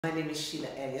My name is Sheila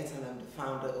Elliott and I'm the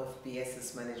founder of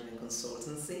BSS Management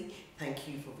Consultancy. Thank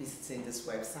you for visiting this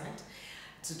website.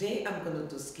 Today I'm going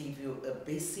to just give you a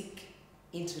basic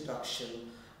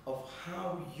introduction of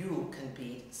how you can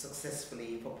bid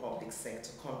successfully for public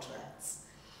sector contracts.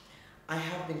 I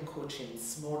have been coaching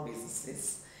small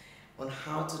businesses on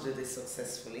how to do this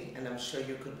successfully, and I'm sure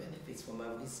you could benefit from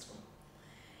my wisdom.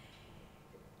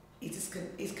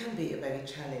 It can be a very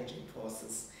challenging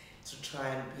process to try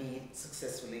and bid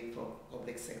successfully for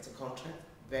public sector contract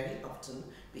very often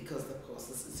because the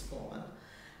process is formal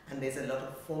and there's a lot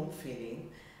of form filling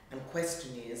and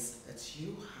questionnaires that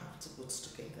you have to put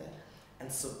together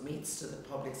and submit to the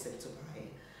public sector buyer,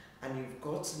 and you've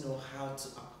got to know how to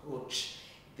approach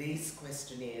these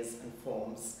questionnaires and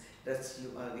forms that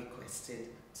you are requested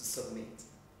to submit.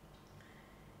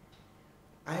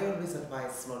 I always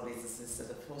advise small businesses that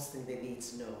the first thing they need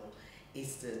to know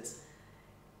is that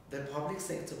the public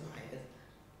sector buyer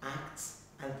acts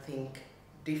and think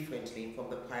differently from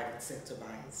the private sector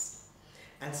buyers.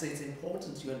 And so it's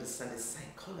important you understand the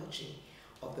psychology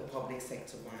of the public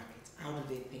sector market. How do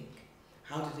they think?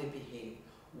 How do they behave?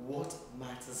 What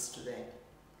matters to them?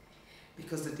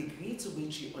 Because the degree to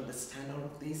which you understand all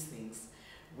of these things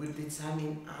will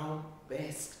determine how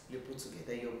best you put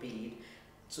together your bid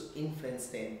to influence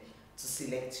them to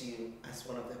select you as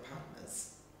one of their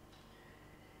partners.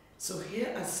 So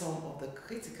here are some of the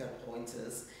critical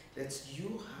pointers that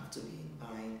you have to be in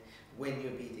mind when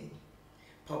you're bidding.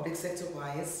 Public sector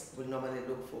buyers will normally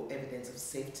look for evidence of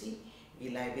safety,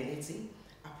 reliability,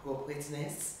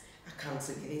 appropriateness,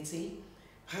 accountability,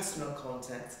 personal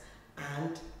contact,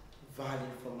 and value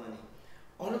for money.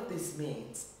 All of this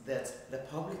means that the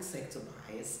public sector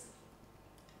buyers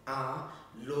are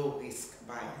low-risk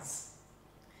buyers.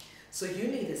 So you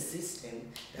need a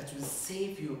system that will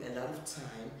save you a lot of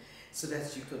time so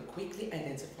that you can quickly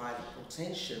identify the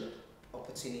potential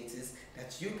opportunities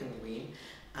that you can win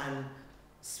and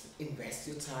invest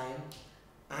your time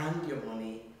and your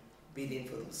money bidding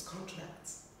for those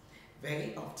contracts.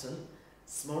 Very often,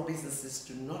 small businesses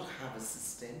do not have a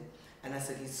system, and as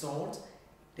a result,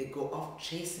 they go off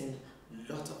chasing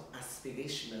a lot of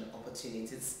aspirational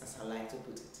opportunities, as I like to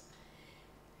put it.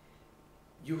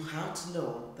 You have to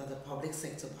know that the public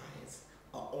sector buyers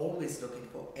are always looking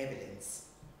for evidence.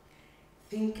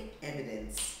 Think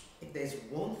evidence. If there's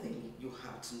one thing you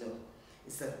have to know,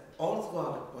 is that all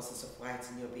throughout the process of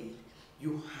writing your bid,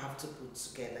 you have to put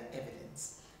together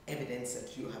evidence. Evidence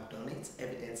that you have done it,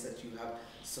 evidence that you have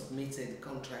submitted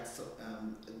contracts,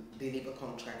 deliver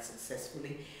contracts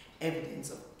successfully, evidence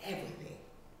of everything.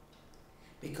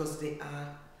 Because they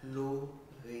are low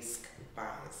risk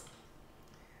buyers.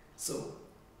 So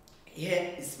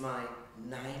here is my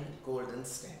 9 golden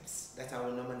steps that I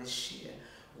will normally share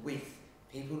with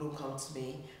people who come to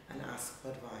me and ask for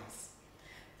advice.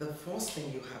 The first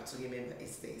thing you have to remember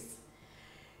is this.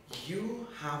 You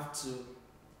have to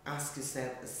ask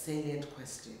yourself a salient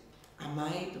question. Am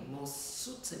I the most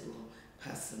suitable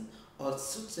person or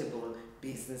suitable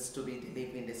business to be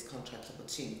delivering this contract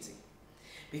opportunity?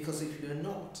 Because if you're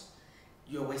not,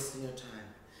 you're wasting your time.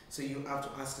 So you have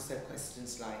to ask yourself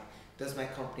questions like, does my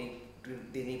company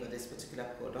deliver this particular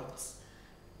product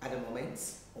at the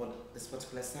moment or this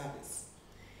particular service?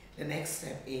 The next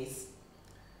step is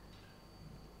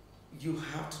you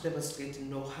have to demonstrate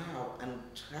know-how and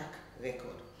track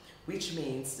record, which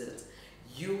means that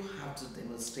you have to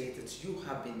demonstrate that you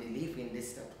have been delivering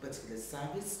this particular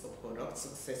service or product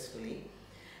successfully,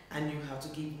 and you have to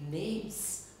give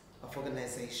names of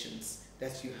organizations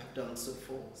that you have done so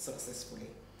for successfully.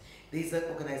 These are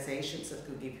organizations that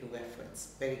could give you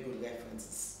reference, very good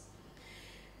references.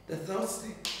 The third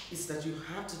step is that you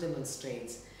have to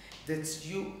demonstrate that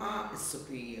you are a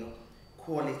superior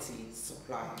quality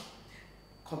supplier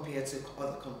compared to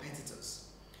other competitors,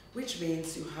 which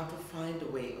means you have to find a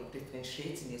way of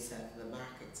differentiating yourself in the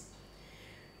market.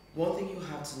 One thing you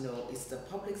have to know is that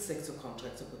public sector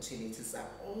contract opportunities are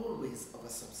always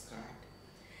oversubscribed.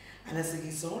 And as a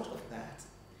result of that,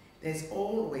 there's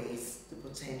always the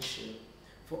potential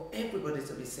for everybody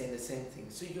to be saying the same thing.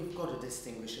 So you've got to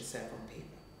distinguish yourself on paper.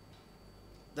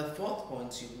 The fourth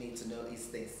point you need to know is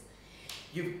this.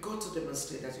 You've got to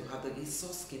demonstrate that you have the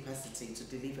resource capacity to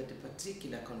deliver the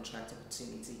particular contract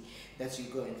opportunity that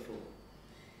you're going for.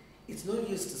 It's no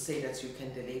use to say that you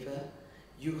can deliver.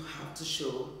 You have to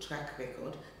show track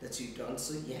record that you've done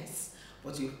so, yes,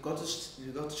 but you've got to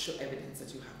show evidence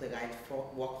that you have the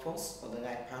right workforce or the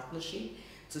right partnership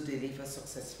to deliver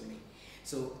successfully.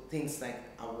 So things like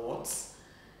awards,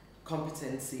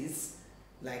 competencies,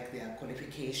 like their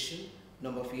qualification,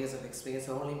 number of years of experience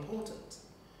are all important.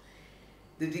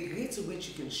 The degree to which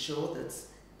you can show that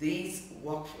these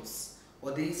workforce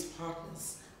or these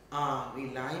partners are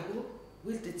reliable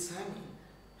will determine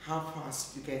how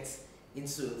fast you get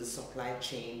into the supply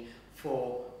chain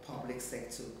for public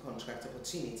sector contract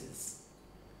opportunities.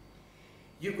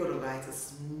 You've got to write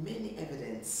as many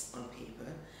evidence on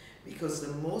paper, because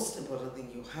the most important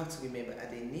thing you have to remember at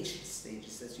the initial stage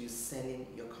is that you're selling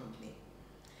your company.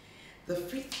 The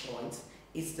fifth point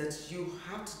is that you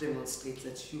have to demonstrate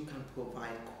that you can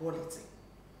provide quality.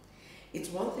 It's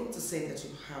one thing to say that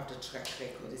you have the track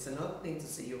record, it's another thing to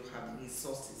say you have the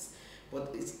resources,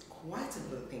 but it's quite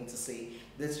another thing to say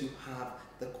that you have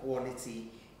the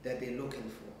quality that they're looking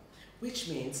for, which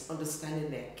means understanding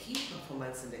their key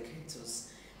performance indicators.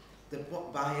 The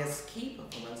buyer's key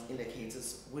performance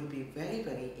indicators will be very,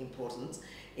 very important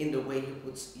in the way you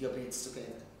put your bids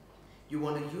together. You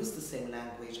want to use the same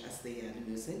language as they are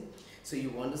using, so you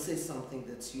want to say something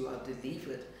that you have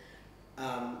delivered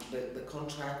the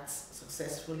contracts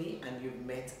successfully and you've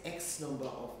met X number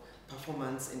of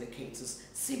performance indicators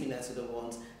similar to the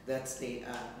ones that they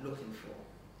are looking for.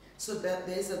 So that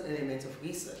there's an element of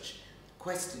research,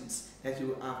 questions that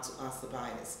you have to ask the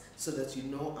buyers so that you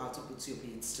know how to put your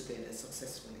bids together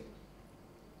successfully.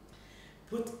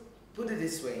 Put it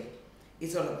this way,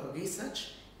 it's all about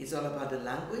research, it's all about the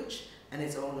language, and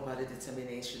it's all about the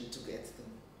determination to get them.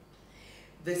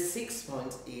 The sixth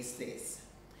point is this: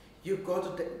 you've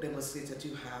got to demonstrate that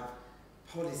you have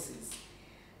policies.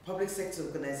 Public sector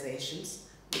organizations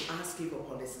will ask you for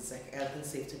policies like health and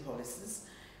safety policies,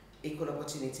 equal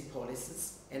opportunity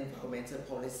policies, environmental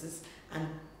policies, and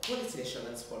quality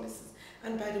assurance policies.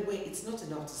 And by the way, it's not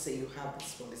enough to say you have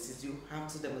these policies, you have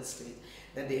to demonstrate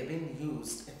that they are being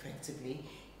used effectively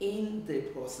in the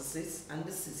processes and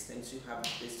the systems you have in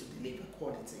place to deliver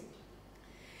quality.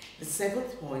 The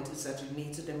seventh point is that you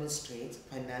need to demonstrate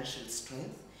financial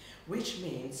strength, which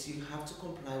means you have to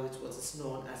comply with what is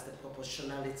known as the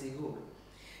proportionality rule.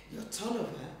 Your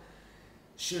turnover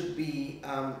should be,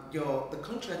 the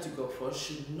contract you go for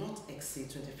should not exceed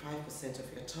 25%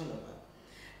 of your turnover.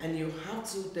 And you have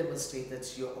to demonstrate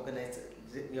that your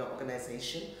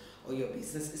organization or your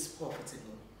business is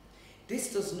profitable.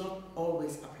 This does not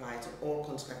always apply to all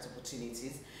contract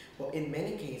opportunities, but in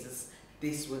many cases,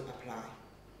 this will apply.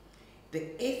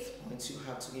 The eighth point you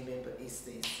have to remember is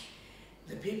this: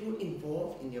 the people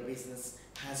involved in your business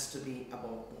has to be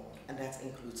above board, and that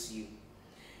includes you.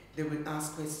 They will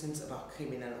ask questions about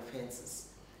criminal offenses.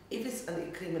 If it's a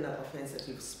criminal offense that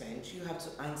you've spent, you have to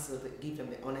give them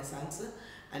the honest answer,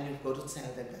 and you've got to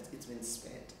tell them that it's been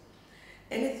spent.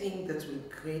 Anything that will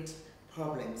create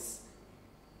problems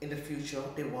in the future,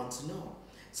 they want to know.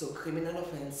 So criminal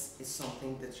offense is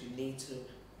something that you need to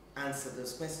answer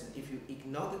those questions. If you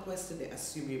ignore the question, they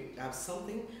assume you have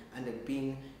something and they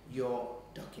bin your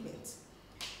document.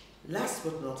 Last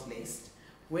but not least,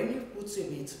 when you put your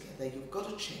bid together, you've got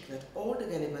to check that all the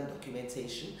relevant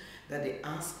documentation that they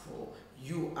ask for,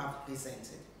 you have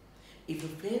presented. If you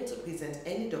fail to present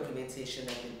any documentation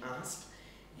that has been asked,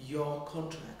 your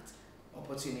contract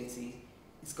opportunity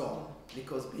is gone,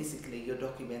 because basically your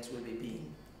document will be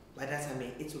binned. By that I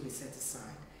mean it will be set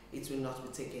aside. It will not be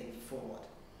taken forward.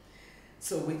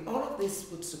 So with all of this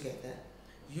put together,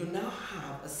 you now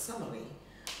have a summary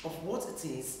of what it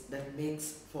is that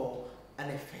makes for an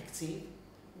effective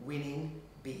winning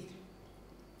bid.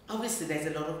 Obviously, there's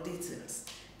a lot of details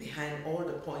behind all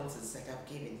the pointers that I've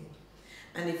given you.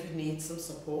 And if you need some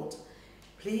support,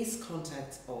 please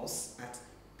contact us at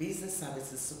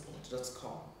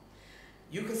businessservicessupport.com.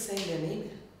 You can send me an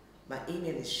email. My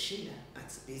email is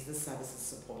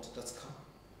sheila@businessservicessupport.com.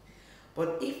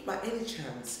 But if by any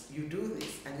chance you do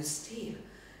this and you still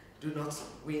do not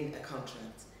win a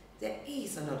contract, there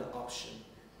is another option.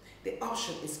 The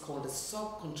option is called the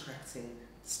subcontracting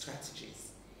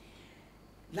strategies.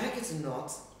 Like it or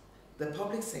not, the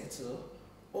public sector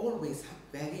always have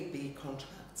very big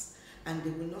contracts, and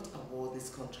they will not award this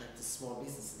contract to small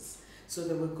businesses. So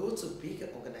they will go to bigger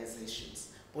organizations,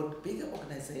 but bigger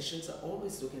organizations are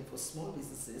always looking for small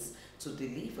businesses to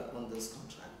deliver on those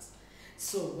contracts.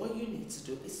 So what you need to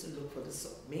do is to look for the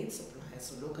main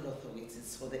suppliers, or local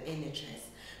authorities, for the NHS,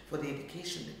 for the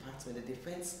education department, the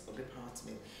defense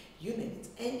department, you name it,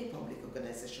 any public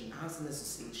organization, housing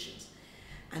associations,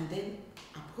 and then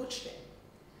approach them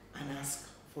and ask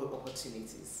for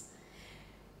opportunities.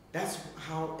 That's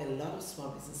how a lot of small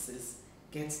businesses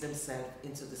get themselves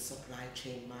into the supply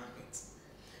chain market.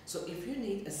 So if you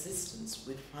need assistance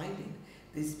with finding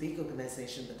these big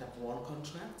organizations that have won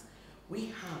contract, we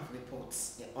have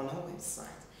reports on our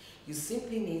website. You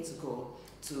simply need to go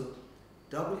to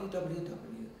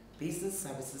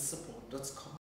www.businessservicessupport.com